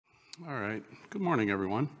All right. Good morning,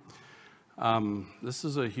 everyone. This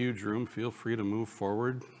is a huge room. Feel free to move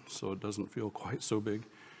forward so it doesn't feel quite so big.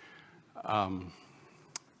 Hope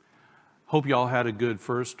you all had a good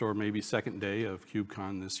first or maybe second day of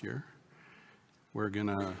KubeCon this year. We're going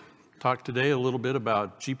to talk today a little bit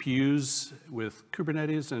about GPUs with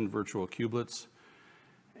Kubernetes and virtual kubelets.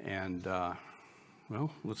 And, well,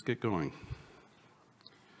 let's get going.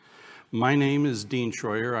 My name is Dean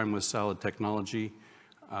Schroyer. I'm with Salad Technology.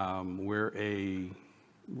 We're a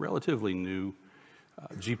relatively new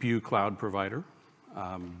GPU cloud provider,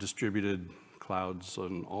 distributed clouds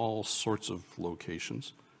on all sorts of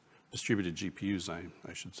locations, distributed GPUs,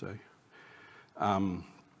 I should say.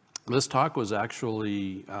 This talk was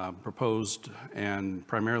actually proposed and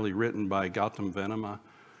primarily written by Goutam Verma,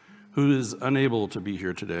 who is unable to be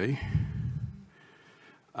here today.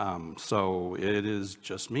 So it is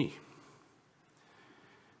just me.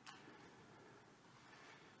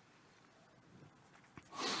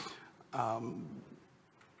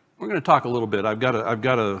 We're going to talk a little bit. I've got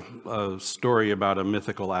a story about a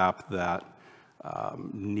mythical app that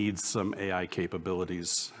needs some AI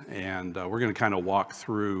capabilities, and we're going to kind of walk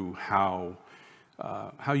through how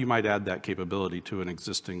you might add that capability to an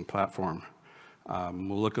existing platform.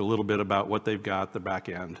 We'll look a little bit about what they've got, the back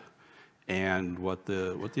end, and what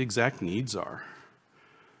the exact needs are.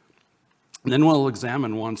 And then we'll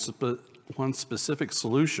examine one specific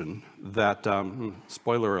solution that,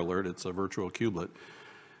 spoiler alert, it's a virtual kubelet,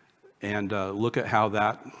 and look at how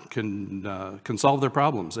that can solve their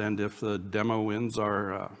problems. And if the demo wins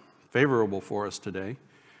are favorable for us today,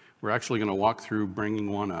 we're actually going to walk through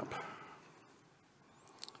bringing one up.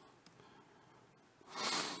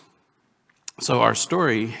 So our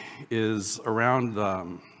story is around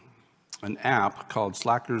an app called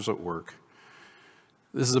Slackers at Work.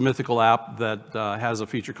 This is a mythical app that has a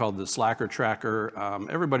feature called the Slacker Tracker.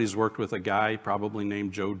 Everybody's worked with a guy probably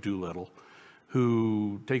named Joe Doolittle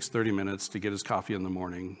who takes 30 minutes to get his coffee in the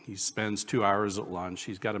morning. He spends 2 hours at lunch.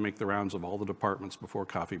 He's got to make the rounds of all the departments before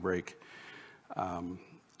coffee break. And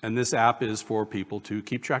this app is for people to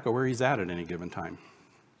keep track of where he's at any given time.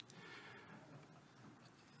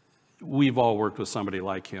 We've all worked with somebody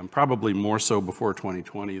like him, probably more so before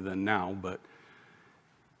 2020 than now, but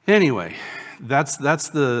anyway, that's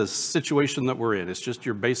the situation that we're in. It's just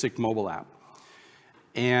your basic mobile app.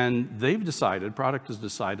 And product has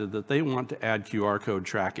decided that they want to add QR code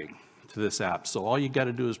tracking to this app. So all you got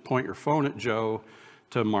to do is point your phone at Joe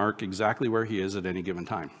to mark exactly where he is at any given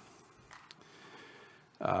time.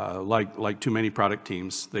 Like too many product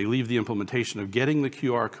teams, they leave the implementation of getting the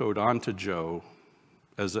QR code onto Joe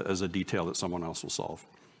as a detail that someone else will solve.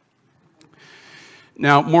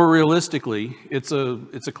 Now, more realistically, it's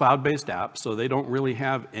a cloud-based app, so they don't really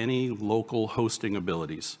have any local hosting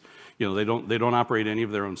abilities. You know, they don't operate any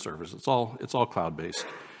of their own servers. It's all cloud-based,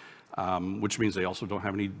 which means they also don't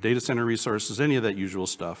have any data center resources, any of that usual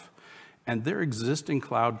stuff. And their existing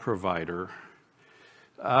cloud provider,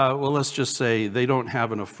 well, let's just say they don't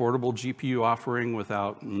have an affordable GPU offering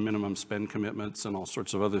without minimum spend commitments and all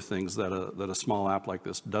sorts of other things that a small app like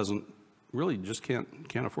this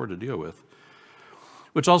can't afford to deal with.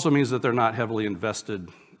 Which also means that they're not heavily invested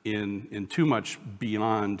in too much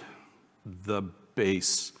beyond the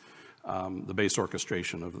base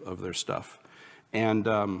orchestration of their stuff. And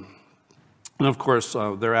of course,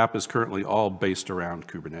 their app is currently all based around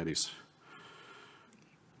Kubernetes.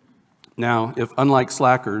 Now, if unlike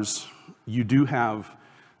Slackers, you do have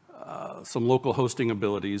some local hosting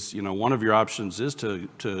abilities, you know, one of your options is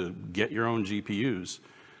to get your own GPUs.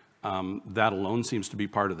 That alone seems to be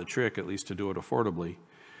part of the trick, at least to do it affordably.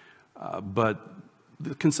 But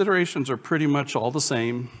the considerations are pretty much all the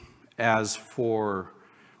same as for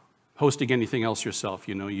hosting anything else yourself.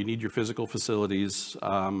 You know, you need your physical facilities,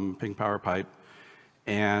 ping power pipe,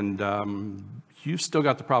 and you've still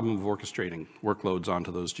got the problem of orchestrating workloads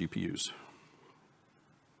onto those GPUs.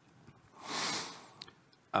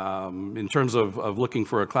 In terms of looking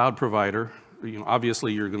for a cloud provider, you know,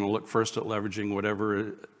 obviously you're going to look first at leveraging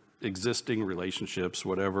whatever existing relationships,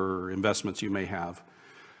 whatever investments you may have.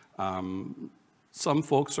 Some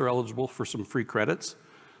folks are eligible for some free credits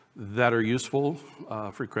that are useful.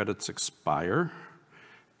 Free credits expire.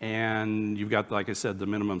 And you've got, like I said, the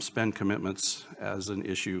minimum spend commitments as an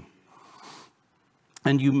issue.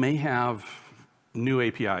 And you may have new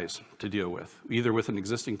APIs to deal with, either with an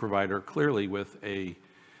existing provider. Clearly with a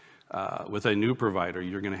new provider,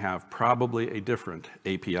 you're going to have probably a different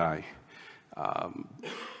API.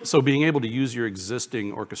 So being able to use your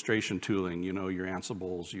existing orchestration tooling, you know, your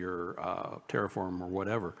Ansibles, your Terraform or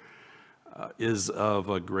whatever, is of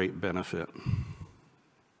a great benefit.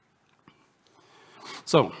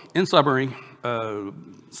 So, in summary,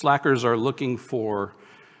 Slackers are looking for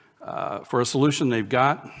a solution. They've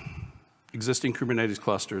got existing Kubernetes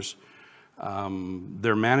clusters.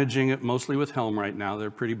 They're managing it mostly with Helm right now.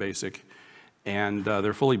 They're pretty basic, and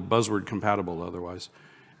they're fully buzzword compatible otherwise.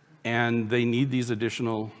 And they need these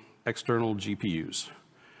additional external GPUs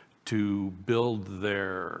to build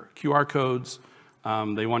their QR codes.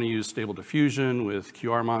 They want to use Stable Diffusion with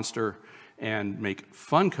QR Monster and make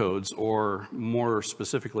fun codes, or more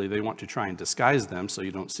specifically, they want to try and disguise them so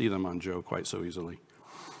you don't see them on Joe quite so easily.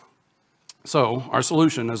 So our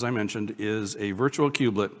solution, as I mentioned, is a virtual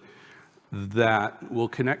kubelet that will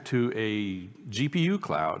connect to a GPU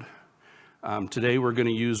cloud. Today we're going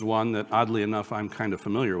to use one that, oddly enough, I'm kind of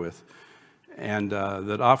familiar with, and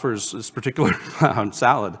that offers, this particular cloud,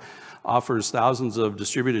 Salad, offers thousands of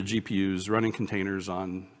distributed GPUs running containers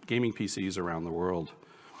on gaming PCs around the world.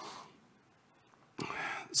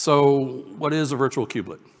 So what is a virtual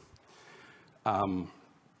kubelet?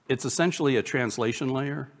 It's essentially a translation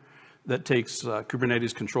layer that takes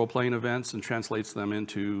Kubernetes control plane events and translates them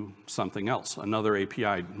into something else, another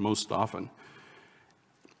API most often,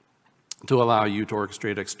 to allow you to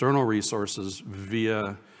orchestrate external resources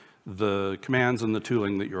via the commands and the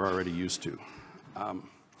tooling that you're already used to.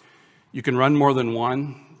 You can run more than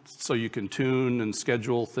one, so you can tune and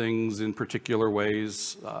schedule things in particular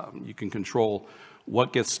ways. You can control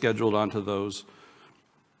what gets scheduled onto those.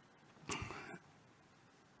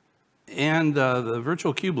 And the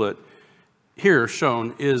virtual kubelet here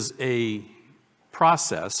shown is a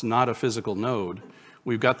process, not a physical node.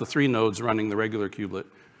 We've got the 3 nodes running the regular kubelet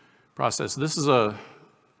process. This is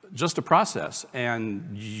just a process,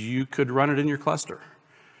 and you could run it in your cluster.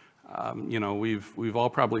 You know, we've all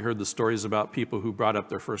probably heard the stories about people who brought up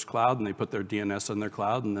their first cloud and they put their DNS in their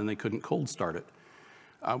cloud and then they couldn't cold start it.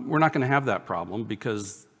 We're not going to have that problem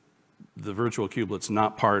because the virtual kubelet's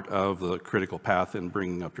not part of the critical path in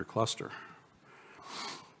bringing up your cluster.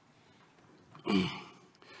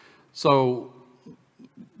 So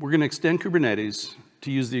we're going to extend Kubernetes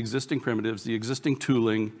to use the existing primitives, the existing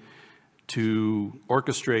tooling to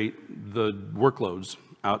orchestrate the workloads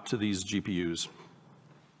out to these GPUs.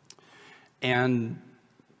 And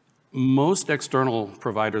most external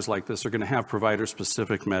providers like this are going to have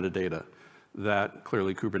provider-specific metadata that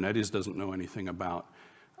clearly Kubernetes doesn't know anything about.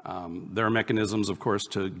 There are mechanisms, of course,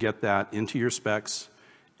 to get that into your specs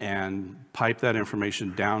and pipe that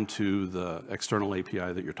information down to the external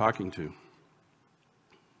API that you're talking to.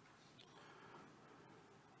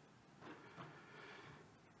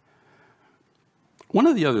 One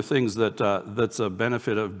of the other things that's a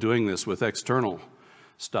benefit of doing this with external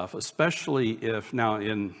stuff, especially if, now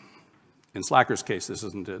in Slacker's case, this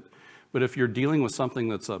isn't it, but if you're dealing with something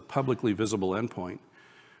that's a publicly visible endpoint,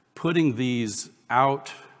 putting these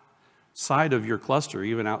outside of your cluster,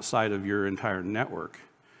 even outside of your entire network,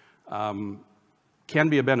 can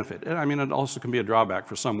be a benefit. And I mean, it also can be a drawback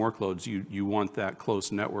for some workloads. You want that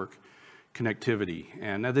close network connectivity.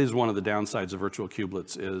 And that is one of the downsides of virtual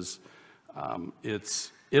kubelets is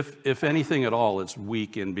if anything at all, it's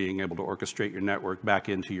weak in being able to orchestrate your network back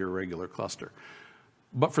into your regular cluster.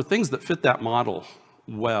 But for things that fit that model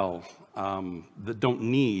well, that don't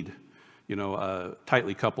need, you know, a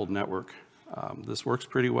tightly coupled network, this works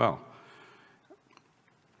pretty well.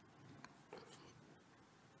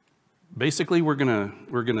 Basically, we're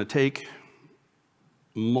gonna take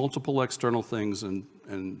multiple external things, and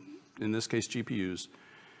in this case GPUs,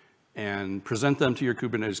 and present them to your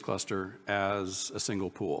Kubernetes cluster as a single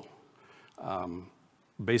pool.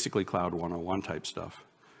 Basically Cloud 101 type stuff.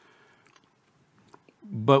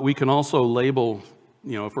 But we can also label,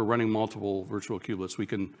 you know, if we're running multiple virtual kubelets, we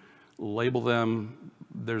can label them.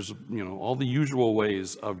 There's, you know, all the usual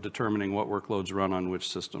ways of determining what workloads run on which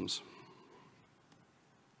systems.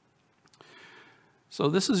 So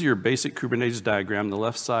this is your basic Kubernetes diagram. The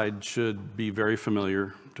left side should be very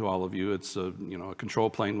familiar to all of you. It's a, you know, a control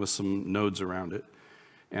plane with some nodes around it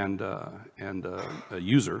and a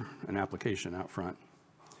user, an application out front.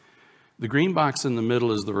 The green box in the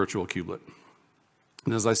middle is the virtual kubelet.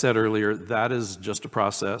 And as I said earlier, that is just a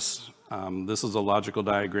process. This is a logical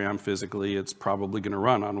diagram physically. It's probably going to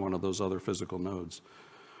run on one of those other physical nodes.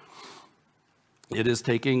 It is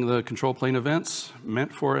taking the control plane events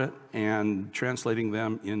meant for it and translating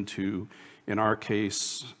them into, in our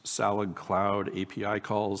case, Salad Cloud API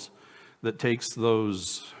calls that takes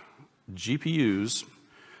those GPUs.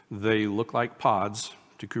 They look like pods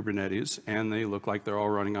to Kubernetes, and they look like they're all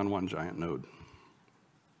running on one giant node.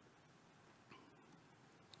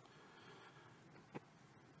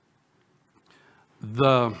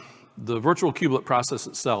 The virtual kubelet process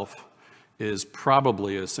itself is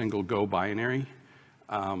probably a single Go binary.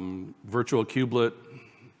 Virtual kubelet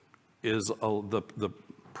is the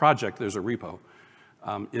project, there's a repo,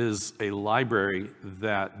 is a library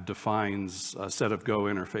that defines a set of Go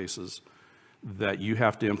interfaces that you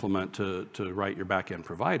have to implement to write your backend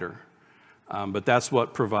provider. But that's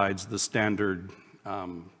what provides the standard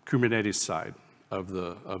Kubernetes side of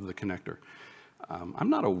the connector. I'm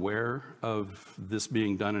not aware of this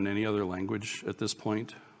being done in any other language at this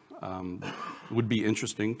point. Would be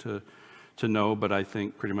interesting to know, but I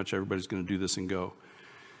think pretty much everybody's going to do this in Go.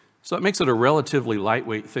 So that makes it a relatively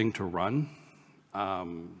lightweight thing to run.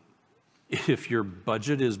 If your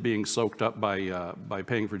budget is being soaked up by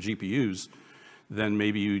paying for GPUs, then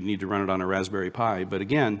maybe you need to run it on a Raspberry Pi. But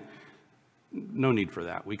again, no need for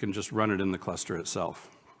that. We can just run it in the cluster itself.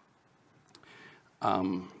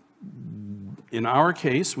 In our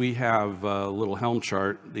case, we have a little Helm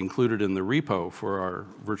chart included in the repo for our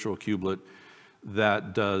virtual kubelet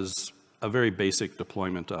that does a very basic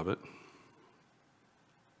deployment of it.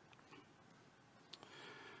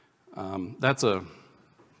 That's a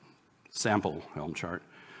sample Helm chart.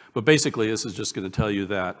 But basically, this is just going to tell you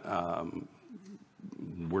that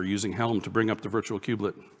we're using Helm to bring up the virtual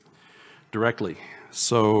kubelet directly.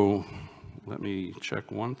 So let me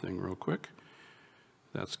check one thing real quick.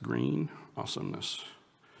 That's green. Awesomeness.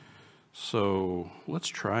 So let's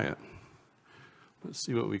try it. Let's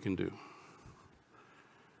see what we can do.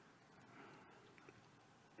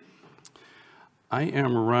 I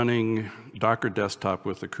am running Docker desktop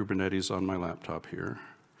with the Kubernetes on my laptop here.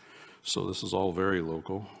 So this is all very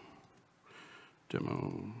local.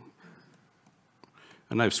 Demo.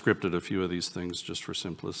 And I've scripted a few of these things just for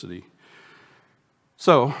simplicity.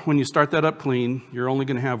 So when you start that up clean, you're only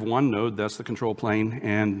going to have one node, that's the control plane,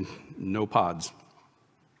 and no pods.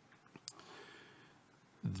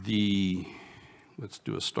 Let's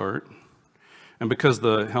do a start. And because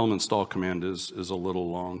the Helm install command is a little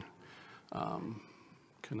long,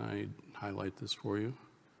 can I highlight this for you?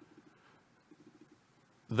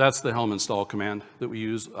 That's the Helm install command that we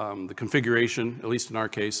use. The configuration, at least in our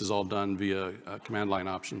case, is all done via command line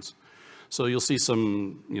options. So you'll see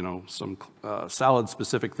some, some salad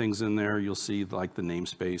specific things in there. You'll see like the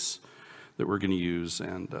namespace that we're going to use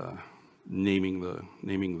and naming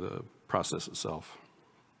the process itself.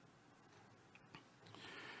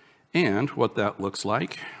 And what that looks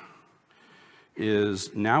like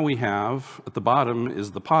is now we have, at the bottom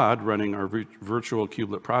is the pod running our virtual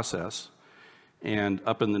kubelet process. And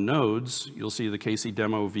up in the nodes, you'll see the KC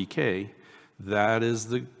demo VK. That is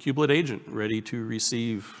the kubelet agent ready to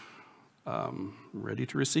receive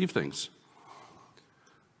things.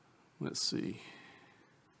 Let's see.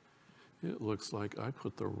 It looks like I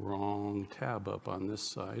put the wrong tab up on this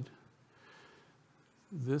side.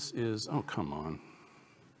 This is, oh, come on.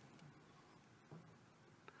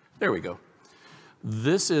 There we go.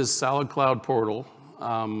 This is Salad Cloud Portal.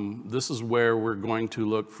 This is where we're going to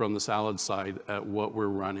look from the Salad side at what we're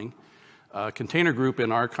running. Container group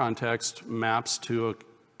in our context maps to a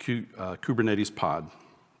Kubernetes pod.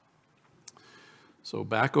 So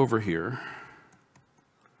back over here,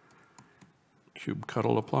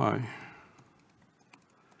 kubectl apply,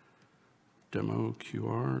 demo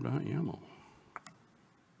qr.yaml.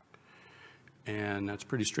 And that's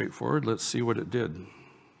pretty straightforward. Let's see what it did.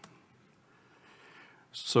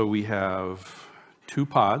 So we have 2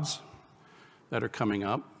 pods that are coming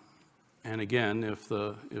up. And again, if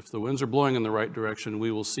the winds are blowing in the right direction,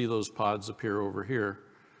 we will see those pods appear over here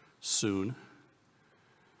soon.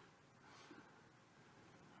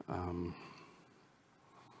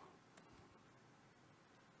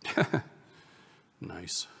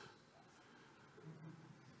 Nice.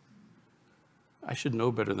 I should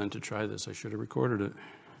know better than to try this. I should have recorded it.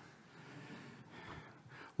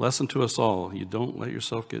 Lesson to us all, you don't let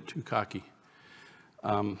yourself get too cocky.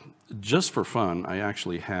 Just for fun, I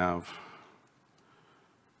actually have,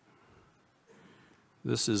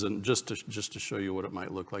 this isn't just to show you what it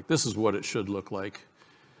might look like. This is what it should look like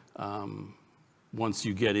once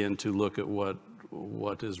you get in to look at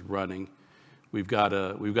what is running. We've got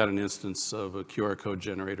an instance of a QR code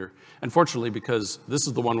generator. Unfortunately, because this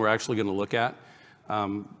is the one we're actually going to look at,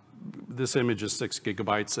 this image is 6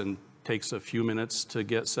 gigabytes and takes a few minutes to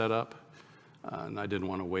get set up, and I didn't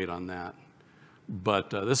want to wait on that. But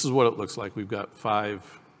this is what it looks like. We've got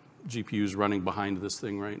 5 GPUs running behind this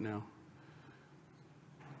thing right now.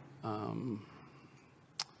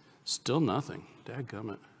 Still nothing.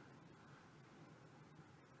 Dadgummit.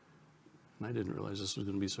 And I didn't realize this was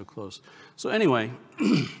going to be so close. So anyway,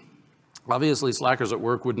 obviously Slackers at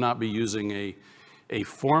work would not be using a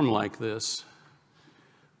form like this.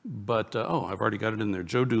 But, oh, I've already got it in there.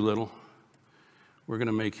 Joe Doolittle. We're going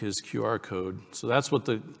to make his QR code. So that's what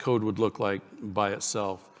the code would look like by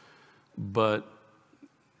itself. But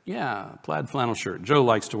yeah, plaid flannel shirt. Joe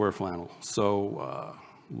likes to wear flannel. So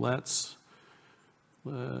let's,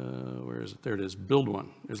 where is it? There it is, build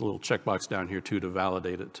one. There's a little checkbox down here too to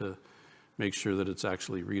validate it, to make sure that it's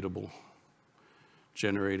actually readable.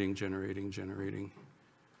 Generating.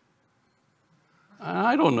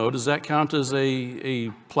 I don't know, does that count as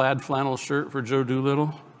a plaid flannel shirt for Joe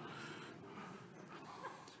Doolittle?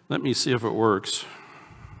 Let me see if it works.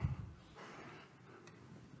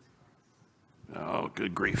 Oh,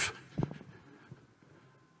 good grief.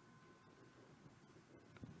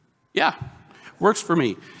 Yeah, works for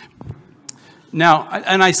me. Now,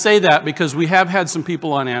 and I say that because we have had some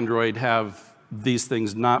people on Android have these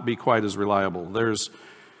things not be quite as reliable. There's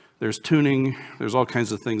tuning, there's all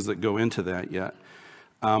kinds of things that go into that yet.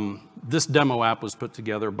 This demo app was put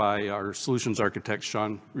together by our solutions architect,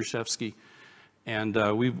 Sean Ruszewski. And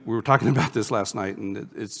we were talking about this last night, and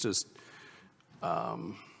it's just,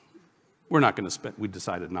 we're not going to spend, we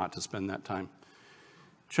decided not to spend that time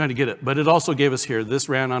trying to get it. But it also gave us here, this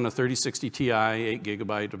ran on a 3060 Ti, 8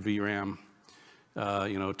 gigabyte of VRAM.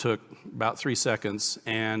 It took about 3 seconds.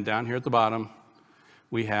 And down here at the bottom,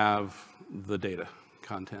 we have the data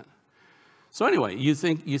content. So anyway, you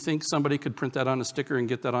think somebody could print that on a sticker and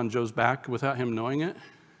get that on Joe's back without him knowing it?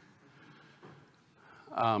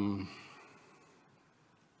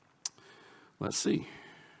 Let's see.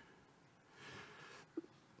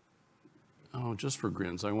 Oh, just for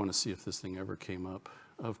grins, I want to see if this thing ever came up.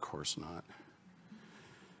 Of course not.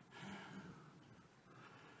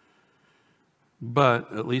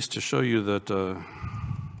 But at least to show you that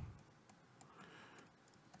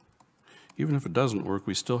even if it doesn't work,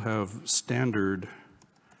 we still have standard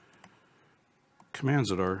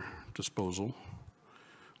commands at our disposal.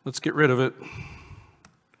 Let's get rid of it.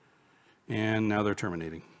 And now they're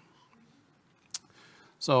terminating.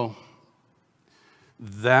 So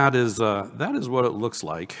that is what it looks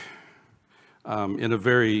like in a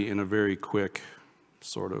very quick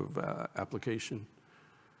sort of application.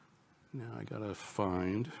 Now I gotta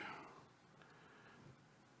find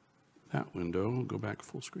that window. Go back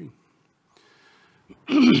full screen.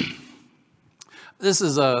 This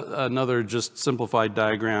is another just simplified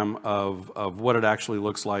diagram of what it actually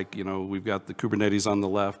looks like. You know, we've got the Kubernetes on the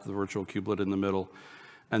left, the virtual kubelet in the middle,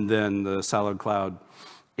 and then the Salad Cloud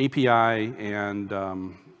API, and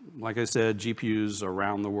like I said, GPUs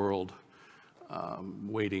around the world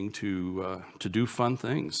waiting to do fun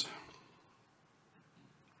things.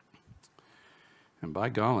 And by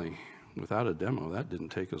golly, without a demo, that didn't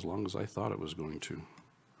take as long as I thought it was going to.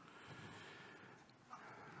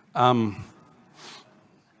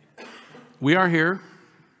 We are here,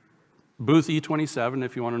 booth E27,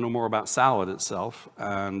 if you want to know more about Salad itself,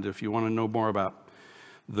 and if you want to know more about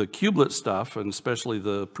the kubelet stuff, and especially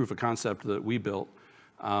the proof of concept that we built,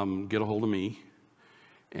 get a hold of me,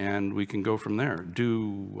 and we can go from there.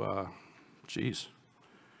 Do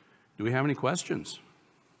we have any questions?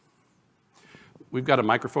 We've got a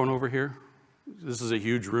microphone over here. This is a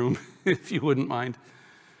huge room, if you wouldn't mind.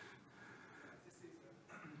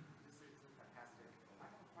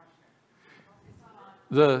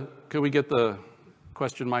 Can we get the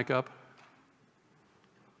question mic up?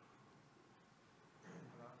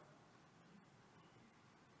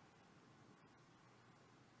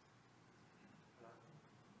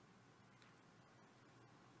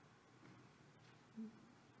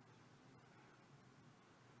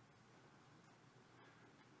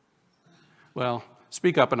 Well,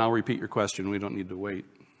 speak up and I'll repeat your question. We don't need to wait.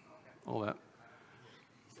 All that.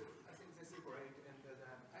 So I think this is great. And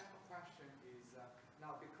I have a question is,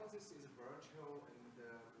 now because this is virtual, and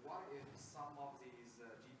what if some of these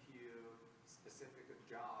GPU-specific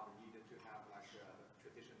jobs needed to have like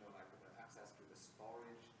traditional like the access to the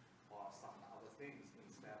storage or some other things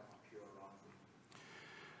instead of pure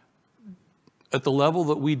running? At the level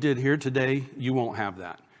that we did here today, you won't have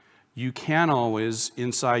that. You can always,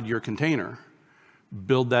 inside your container,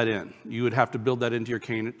 build that in. You would have to build that into your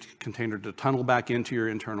container to tunnel back into your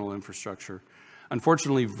internal infrastructure.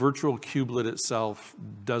 Unfortunately, virtual kubelet itself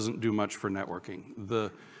doesn't do much for networking.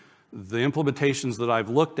 The implementations that I've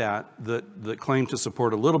looked at that claim to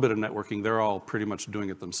support a little bit of networking, they're all pretty much doing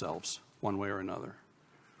it themselves, one way or another.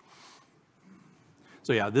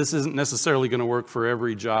 So yeah, this isn't necessarily going to work for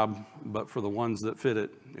every job, but for the ones that fit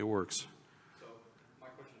it, it works. So my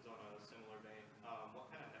question's on a similar vein. What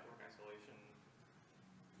kind of network isolation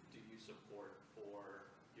do you support for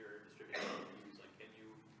your distributed GPUs? Like, can you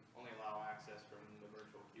only allow access from the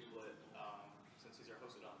virtual kubelet? Since these are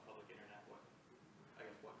hosted on the public internet, what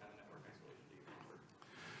kind of network isolation do you support?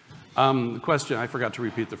 The question, I forgot to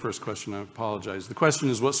repeat the first question, I apologize. The question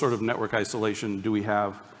is, what sort of network isolation do we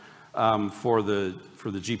have for the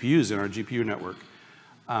GPUs in our GPU network?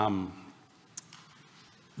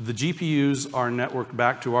 The GPUs are networked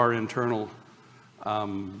back to our internal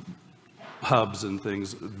hubs and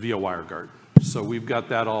things via WireGuard. So we've got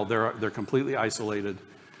that all, they're completely isolated.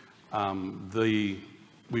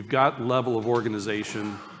 We've got level of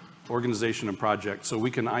organization and project, so we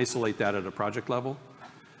can isolate that at a project level,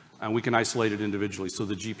 and we can isolate it individually, so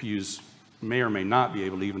the GPUs may or may not be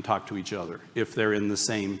able to even talk to each other if they're in the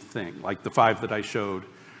same thing. Like the 5 that I showed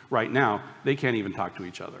right now, they can't even talk to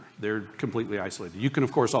each other. They're completely isolated. You can,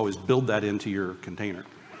 of course, always build that into your container,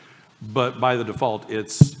 but by the default,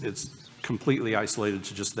 it's completely isolated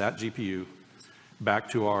to just that GPU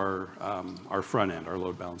back to our front end, our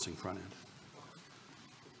load balancing front end.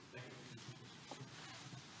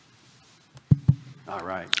 All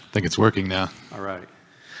right. I think it's working now. All right.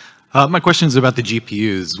 My question is about the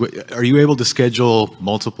GPUs. Are you able to schedule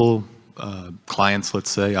multiple clients, let's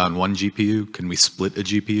say, on one GPU? Can we split a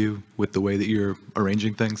GPU with the way that you're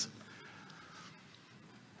arranging things?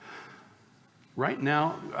 Right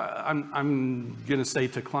now, I'm going to say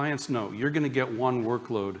to clients, no. You're going to get one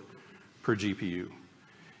workload per GPU.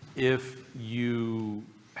 If you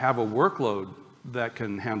have a workload that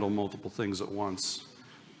can handle multiple things at once,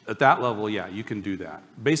 at that level, yeah, you can do that.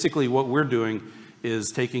 Basically, what we're doing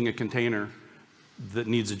is taking a container that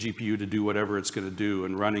needs a GPU to do whatever it's going to do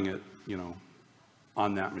and running it,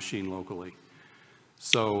 on that machine locally.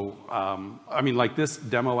 So, I mean, like this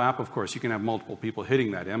demo app, of course, you can have multiple people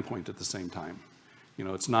hitting that endpoint at the same time.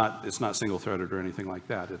 It's not single-threaded or anything like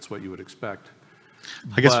that. It's what you would expect.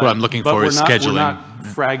 I guess what I'm looking for is scheduling. We're not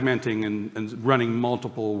fragmenting and running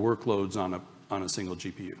multiple workloads on a single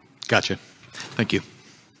GPU. Gotcha. Thank you.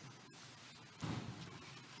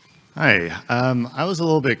 Hi, I was a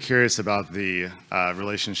little bit curious about the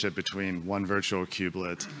relationship between one virtual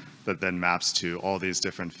kubelet that then maps to all these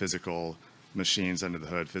different physical machines under the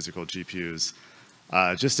hood, physical GPUs.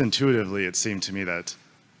 Just intuitively, it seemed to me that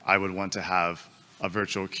I would want to have a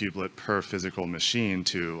virtual kubelet per physical machine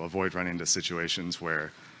to avoid running into situations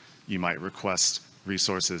where you might request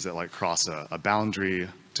resources that cross a boundary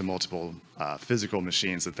to multiple physical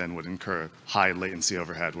machines that then would incur high latency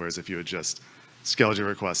overhead, whereas if you had just scaled your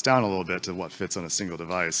request down a little bit to what fits on a single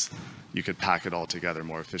device, you could pack it all together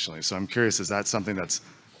more efficiently. So I'm curious, is that something that's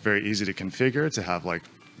very easy to configure to have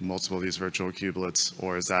multiple of these virtual kubelets,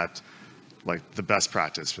 or is that the best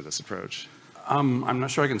practice for this approach? I'm not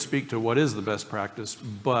sure I can speak to what is the best practice,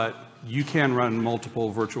 but you can run multiple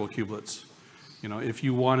virtual kubelets. If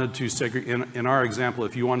you wanted to segregate, in our example,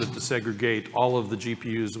 if you wanted to segregate all of the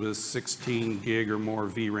GPUs with 16 gig or more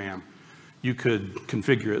VRAM, you could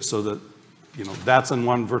configure it so that that's in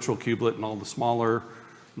one virtual kubelet and all the smaller,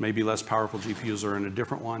 maybe less powerful GPUs are in a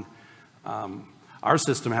different one. Our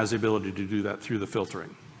system has the ability to do that through the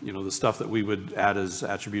filtering, the stuff that we would add as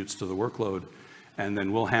attributes to the workload, and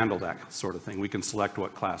then we'll handle that sort of thing. We can select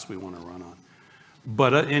what class we want to run on.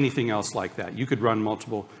 But anything else like that, you could run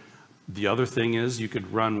multiple. The other thing is you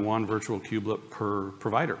could run one virtual kubelet per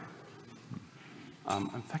provider.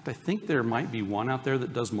 In fact, I think there might be one out there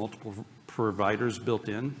that does multiple providers built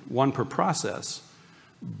in, one per process,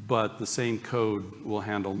 but the same code will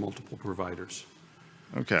handle multiple providers.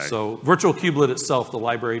 Okay. So virtual kubelet itself, the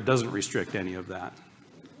library doesn't restrict any of that.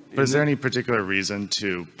 But is there any particular reason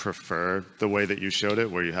to prefer the way that you showed it,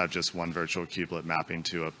 where you have just one virtual kubelet mapping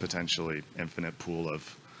to a potentially infinite pool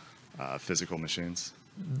of physical machines?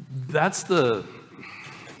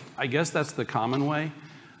 I guess that's the common way.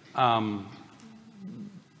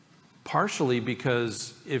 Partially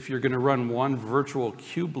because if you're going to run one virtual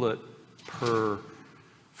kubelet per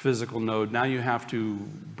physical node, now you have to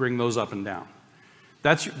bring those up and down.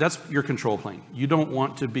 That's your control plane. You don't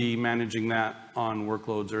want to be managing that on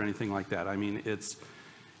workloads or anything like that. I mean,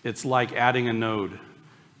 it's like adding a node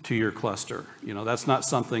to your cluster. That's not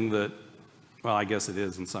something that, well, I guess it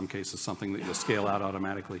is in some cases, something that you'll scale out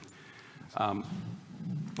automatically.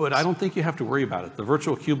 But I don't think you have to worry about it. The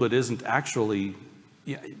virtual kubelet isn't actually,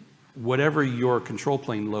 whatever your control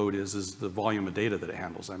plane load is the volume of data that it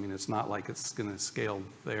handles. I mean, it's not like it's going to scale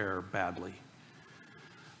there badly.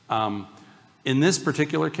 In this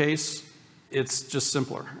particular case, it's just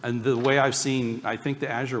simpler. And the way I've seen, I think the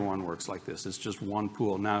Azure one works like this. It's just one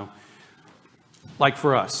pool. Now, like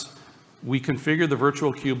for us, we configure the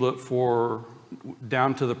virtual kubelet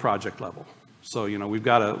down to the project level. So, we've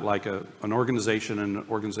got an organization, and an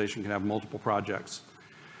organization can have multiple projects.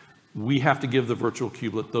 We have to give the virtual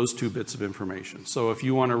kubelet those 2 bits of information. So if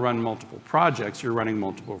you want to run multiple projects, you're running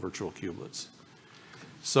multiple virtual kubelets.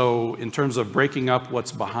 So in terms of breaking up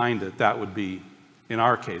what's behind it, that would be, in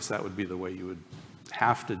our case, that would be the way you would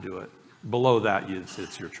have to do it. Below that,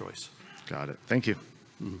 it's your choice. Got it. Thank you.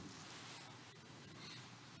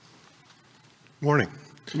 Morning.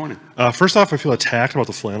 Good morning. First off, I feel attacked about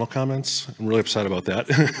the flannel comments. I'm really upset about that.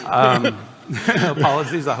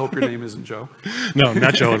 Apologies. I hope your name isn't Joe. No,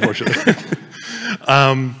 not Joe, unfortunately.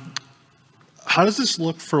 How does this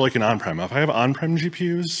look for like an on-prem? If I have on-prem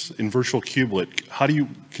GPUs in virtual kubelet,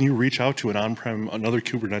 can you reach out to another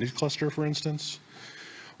Kubernetes cluster, for instance?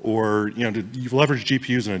 Or, do you leverage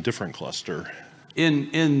GPUs in a different cluster?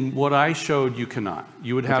 In what I showed, you cannot.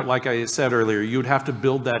 You would have, like I said earlier, you would have to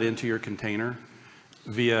build that into your container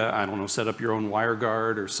via, I don't know, set up your own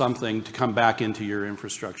WireGuard or something to come back into your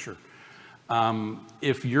infrastructure.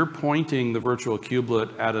 If you're pointing the virtual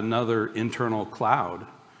kubelet at another internal cloud,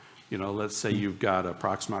 let's say you've got a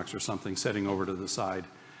Proxmox or something setting over to the side,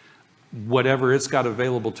 whatever it's got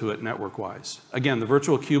available to it network-wise. Again, the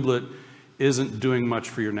virtual kubelet isn't doing much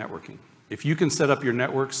for your networking. If you can set up your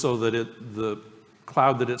network so that the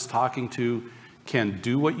cloud that it's talking to can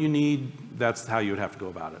do what you need, that's how you would have to go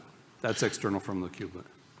about it. That's external from the kubelet.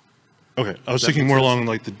 Okay, I was thinking more along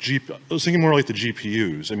like the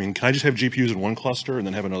GPUs. I mean, can I just have GPUs in one cluster and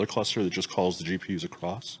then have another cluster that just calls the GPUs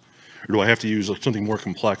across? Or do I have to use something more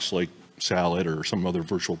complex like Salad or some other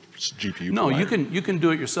virtual GPU No, provider? you can do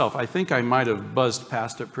it yourself. I think I might have buzzed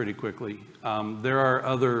past it pretty quickly. There are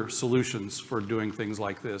other solutions for doing things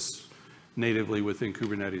like this natively within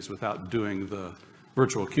Kubernetes without doing the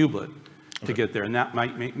virtual kubelet to get there. And that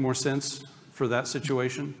might make more sense for that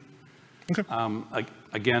situation. Okay.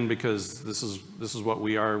 Again, because this is what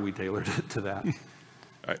we are, we tailored it to that. All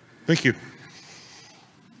right, thank you.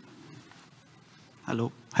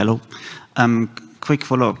 Hello. Quick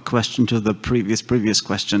follow-up question to the previous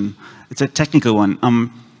question. It's a technical one.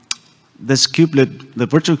 This kubelet, the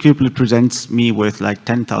virtual kubelet presents me with like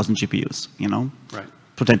 10,000 GPUs, Right.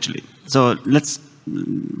 Potentially. So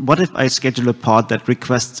what if I schedule a pod that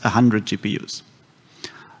requests 100 GPUs?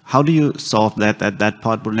 How do you solve that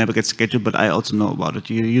pod will never get scheduled, but I also know about it?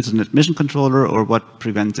 Do you use an admission controller, or what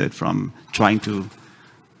prevents it from trying to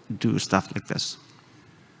do stuff like this?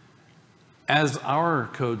 As our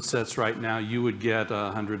code sets right now, you would get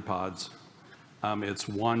 100 pods. It's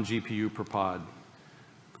one GPU per pod.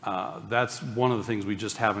 That's one of the things we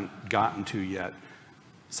just haven't gotten to yet.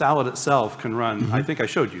 Salad itself can run, I think I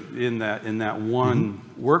showed you, in that one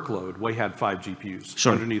workload, we had 5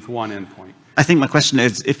 GPUs underneath one endpoint. I think my question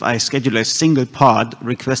is, if I schedule a single pod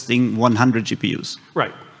requesting 100 GPUs.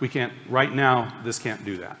 Right. We can't, right now, this can't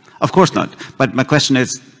do that. Of course not. But my question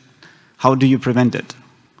is, how do you prevent it?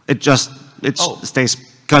 It stays,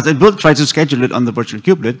 because it will try to schedule it on the virtual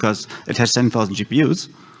kubelet because it has 10,000 GPUs.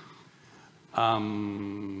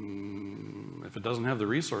 If it doesn't have the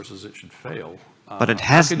resources, it should fail. But it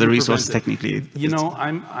has the resources technically.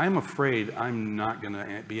 I'm afraid I'm not going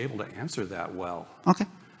to be able to answer that well. Okay.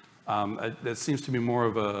 That seems to be more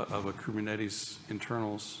of a Kubernetes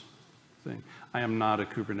internals thing. I am not a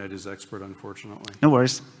Kubernetes expert, unfortunately. No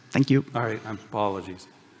worries. Thank you. All right. Apologies.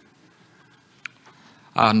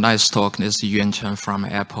 Nice talk. This is Yuan Chen from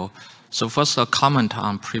Apple. So first, a comment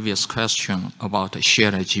on previous question about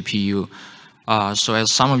shared GPU. So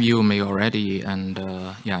as some of you may already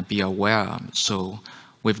be aware, so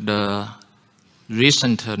with the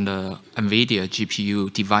recent NVIDIA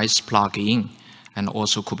GPU device plug-in and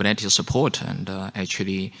also Kubernetes support, and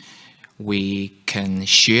actually we can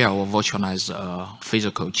share or virtualize a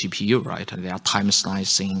physical GPU, right? There are time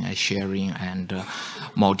slicing, sharing, and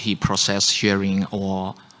multi-process sharing,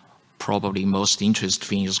 or probably most interesting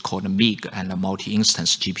thing is called MIG and a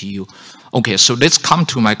multi-instance GPU. Okay, so let's come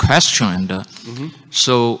to my question. And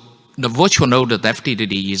so the virtual node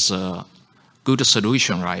definitely is a good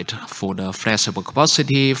solution, right, for the flexible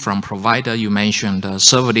capacity from provider. You mentioned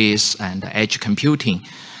serverless and edge computing.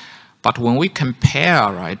 But when we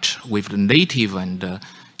compare, right, with the native and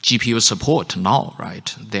GPU support now,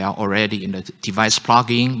 right, they are already in the device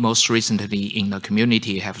plugin. Most recently in the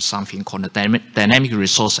community have something called the dynamic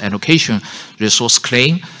resource allocation, resource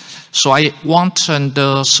claim. So I want,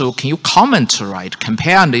 so can you comment, right,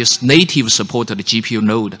 compare this native supported GPU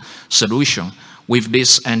node solution with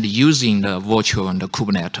this and using the virtual and the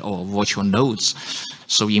Kubernetes or virtual nodes?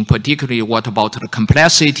 So in particular, what about the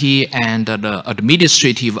complexity and the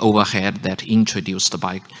administrative overhead that introduced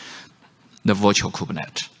by the virtual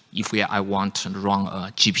Kubernetes? If I want to run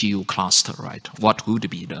a GPU cluster, right, what would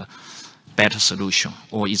be the better solution?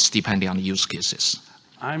 Or it's depending on the use cases?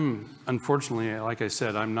 Unfortunately, like I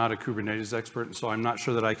said, I'm not a Kubernetes expert, and so I'm not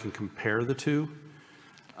sure that I can compare the two.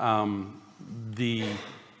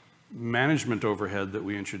 management overhead that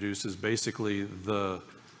we introduce is basically the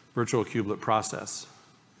virtual kubelet process,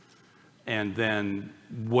 and then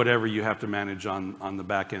whatever you have to manage on the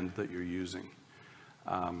back end that you're using.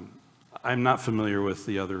 I'm not familiar with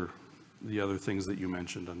the other things that you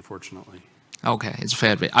mentioned, unfortunately. Okay, it's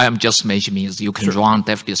fair. I am just mentioning is you can run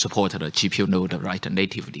definitely support the GPU node right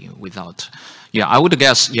natively without. Yeah, I would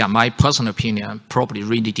guess. Yeah, my personal opinion probably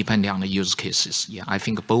really depending on the use cases. Yeah, I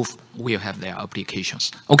think both will have their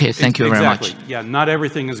applications. Okay, thank you very much. Exactly. Yeah, not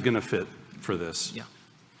everything is going to fit for this. Yeah.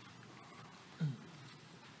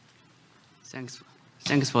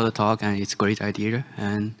 Thanks for the talk, and it's a great idea.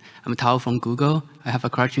 And I'm Tao from Google. I have a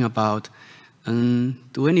question about, do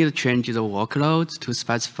we need to change the workload to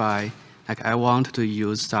specify, like I want to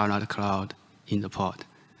use Starlight Cloud in the pod?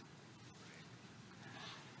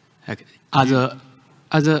 Like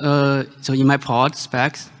so in my pod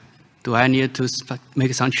specs, do I need to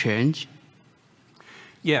make some change?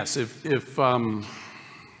 Yes,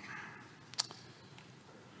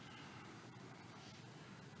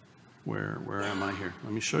 where am I here?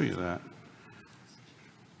 Let me show you that.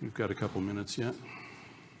 We've got a couple minutes yet.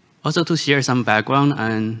 Also to share some background,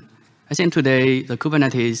 and I think today the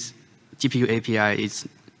Kubernetes GPU API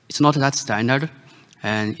it's not that standard,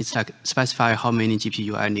 and it's like specify how many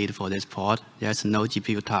GPU I need for this pod. There's no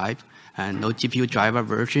GPU type and no GPU driver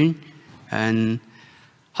version. And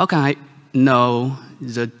how can I know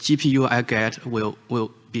the GPU I get will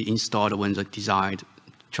be installed when the desired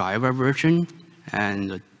driver version and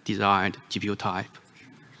the desired GPU type?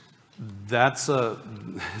 That's a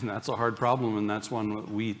hard problem, and that's one that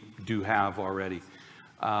we do have already.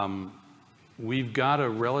 We've got a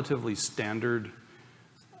relatively standard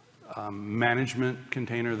management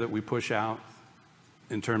container that we push out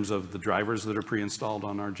in terms of the drivers that are pre-installed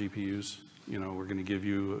on our GPUs. You know, we're going to give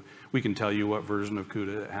you, we can tell you what version of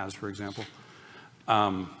CUDA it has, for example.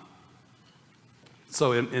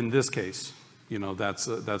 So in this case, you know, that's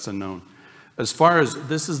a known. As far as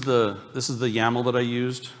this is the YAML that I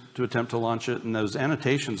used to attempt to launch it, and those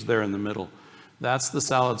annotations there in the middle, that's the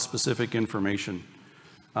salad-specific information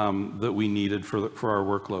that we needed for our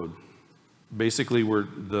workload. Basically,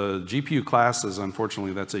 the GPU classes,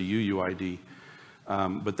 unfortunately, that's a UUID,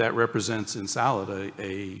 but that represents in Salad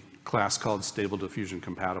a class called Stable Diffusion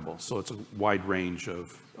Compatible. So it's a wide range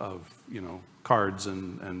of you know, cards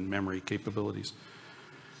and memory capabilities.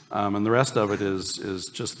 And the rest of it is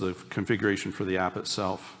just the configuration for the app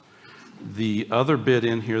itself. The other bit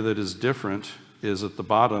in here that is different is at the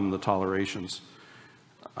bottom, the tolerations.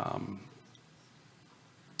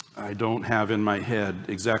 I don't have in my head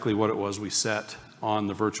exactly what it was we set on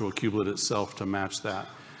the virtual kubelet itself to match that,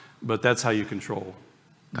 but that's how you control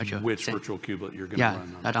which virtual kubelet you're going to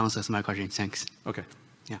run. Yeah, that answers my question. Thanks. Okay.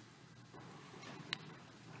 Yeah.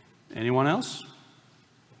 Anyone else?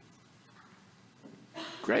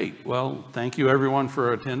 Great. Well, thank you everyone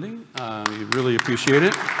for attending. We really appreciate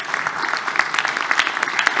it.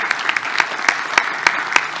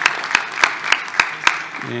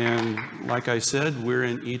 And like I said, we're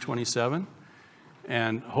in E27,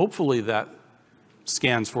 and hopefully that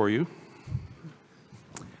scans for you.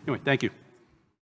 Anyway, thank you.